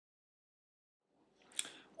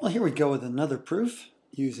Well, here we go with another proof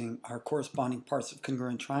using our corresponding parts of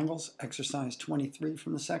congruent triangles, exercise 23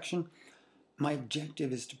 from the section. My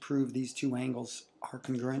objective is to prove these two angles are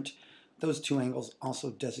congruent. Those two angles also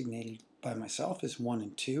designated by myself as 1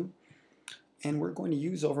 and 2. And we're going to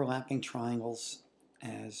use overlapping triangles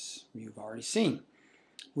as you've already seen.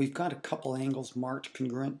 We've got a couple angles marked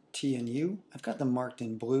congruent, T and U. I've got them marked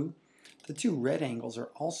in blue. The two red angles are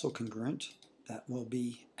also congruent. That will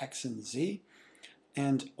be X and Z.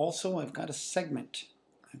 And also I've got a segment.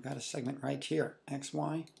 I've got a segment right here,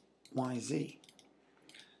 XY, YZ.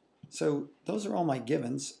 So those are all my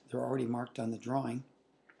givens. They're already marked on the drawing.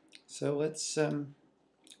 So let's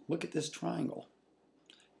look at this triangle.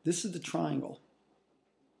 This is the triangle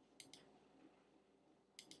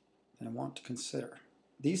that I want to consider.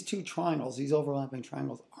 These two triangles, these overlapping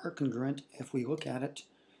triangles, are congruent if we look at it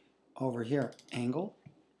over here. Angle,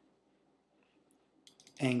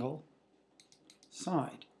 angle,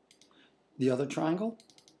 side. The other triangle,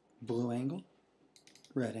 blue angle,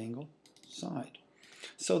 red angle, side.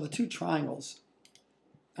 So the two triangles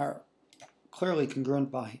are clearly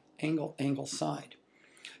congruent by angle, angle, side.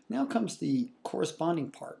 Now comes the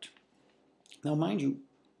corresponding part. Now mind you,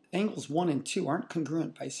 angles 1 and 2 aren't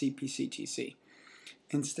congruent by CPCTC.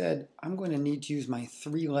 Instead, I'm going to need to use my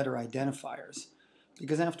 3-letter identifiers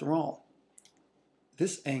because after all,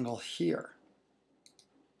 this angle here,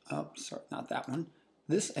 not that one,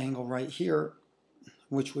 this angle right here,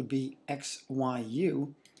 which would be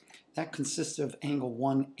XYU, that consists of angle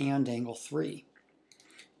 1 and angle 3.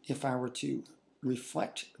 If I were to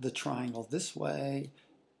reflect the triangle this way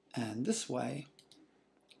and this way,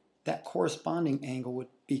 that corresponding angle would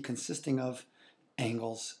be consisting of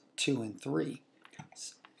angles 2 and 3.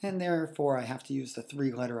 And therefore I have to use the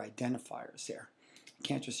 3-letter identifiers there. I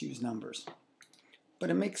can't just use numbers. But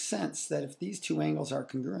it makes sense that if these two angles are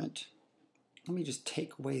congruent, let me just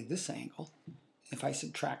take away this angle. If I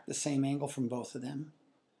subtract the same angle from both of them,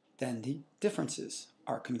 then the differences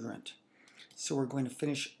are congruent. So we're going to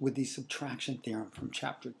finish with the subtraction theorem from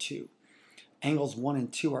chapter 2. Angles 1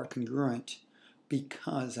 and 2 are congruent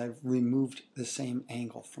because I've removed the same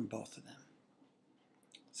angle from both of them.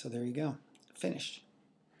 So there you go, finished.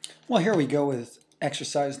 Well, here we go with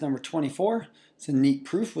exercise number 24. It's a neat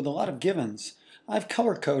proof with a lot of givens. I've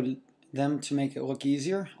color-coded them to make it look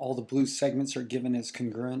easier. All the blue segments are given as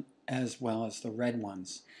congruent as well as the red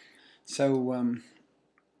ones. So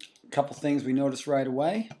a couple things we notice right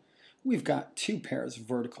away. We've got two pairs of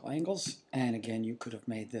vertical angles, and again you could have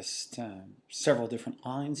made this several different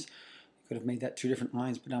lines. You could have made that 2 different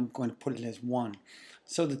lines, but I'm going to put it as 1.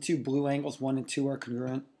 So the two blue angles 1 and 2 are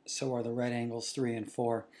congruent, so are the red angles 3 and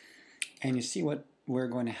 4. And you see what we're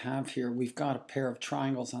going to have here. We've got a pair of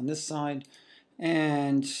triangles on this side,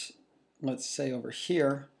 and let's say over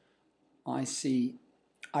here I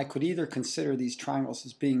could either consider these triangles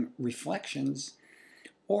as being reflections,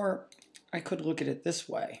 or I could look at it this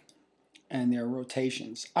way and they're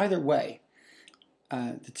rotations. Either way,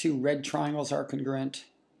 the two red triangles are congruent,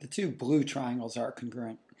 the two blue triangles are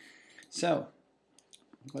congruent. So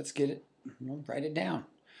let's get it, we'll write it down.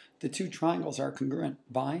 The two triangles are congruent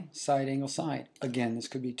by side, angle, side. Again, this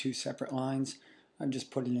could be 2 separate lines. I've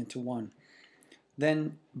just put it into one.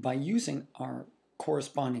 Then by using our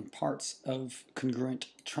corresponding parts of congruent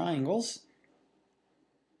triangles,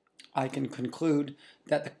 I can conclude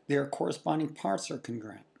that their corresponding parts are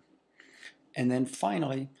congruent. And then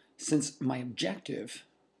finally, since my objective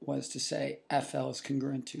was to say FL is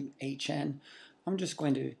congruent to HN, I'm just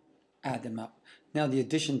going to add them up. Now the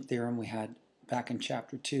addition theorem we had back in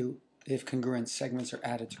chapter 2, if congruent segments are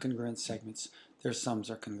added to congruent segments, their sums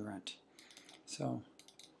are congruent. So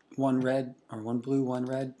 1 red, or 1 blue, 1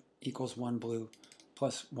 red equals 1 blue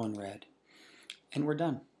plus 1 red. And we're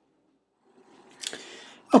done.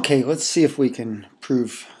 Okay, let's see if we can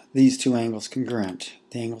prove these two angles congruent,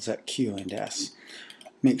 the angles at Q and S.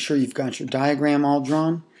 Make sure you've got your diagram all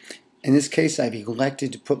drawn. In this case, I've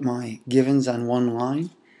elected to put my givens on one line.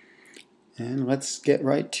 And let's get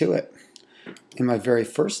right to it. In my very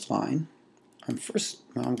first line,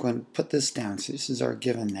 I'm going to put this down. So this is our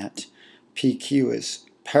given that PQ is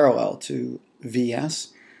parallel to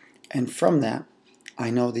VS. And from that, I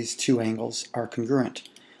know these two angles are congruent.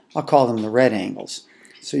 I'll call them the red angles.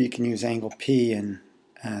 So you can use angle P in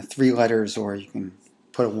 3 letters, or you can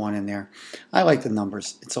put a 1 in there. I like the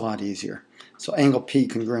numbers. It's a lot easier. So angle P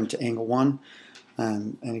congruent to angle 1.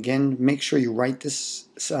 And again, make sure you write this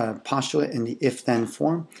postulate in the if-then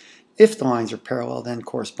form. If the lines are parallel, then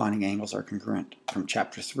corresponding angles are congruent from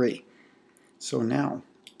chapter 3. So now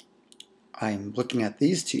I'm looking at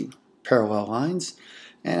these two parallel lines,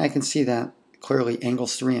 and I can see that clearly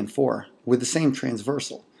angles 3 and 4 with the same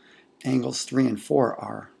transversal. angles 3 and 4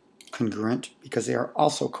 are congruent because they are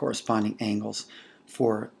also corresponding angles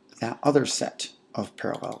for that other set of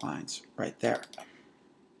parallel lines right there.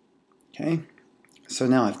 Okay, so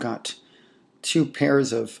now I've got two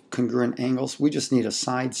pairs of congruent angles. We just need a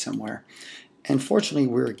side somewhere. And fortunately,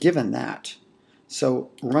 we're given that.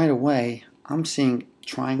 So right away, I'm seeing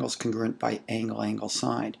triangles congruent by angle, angle,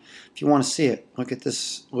 side. If you want to see it, look at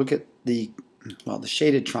this. Look at the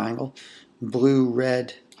shaded triangle, blue,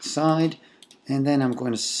 red side, and then I'm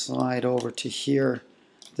going to slide over to here,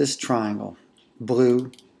 this triangle,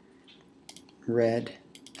 blue, red,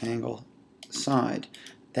 angle, side.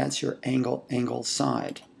 That's your angle, angle,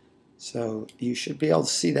 side. So you should be able to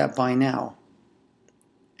see that by now.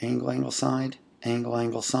 Angle, angle, side, angle,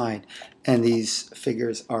 angle, side. And these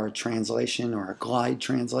figures are a translation or a glide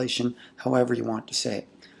translation, however you want to say it.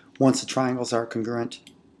 Once the triangles are congruent,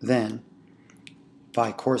 then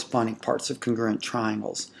by corresponding parts of congruent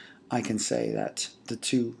triangles, I can say that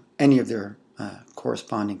any of their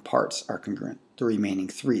corresponding parts are congruent. The remaining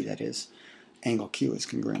three, that is, angle Q is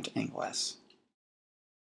congruent to angle S.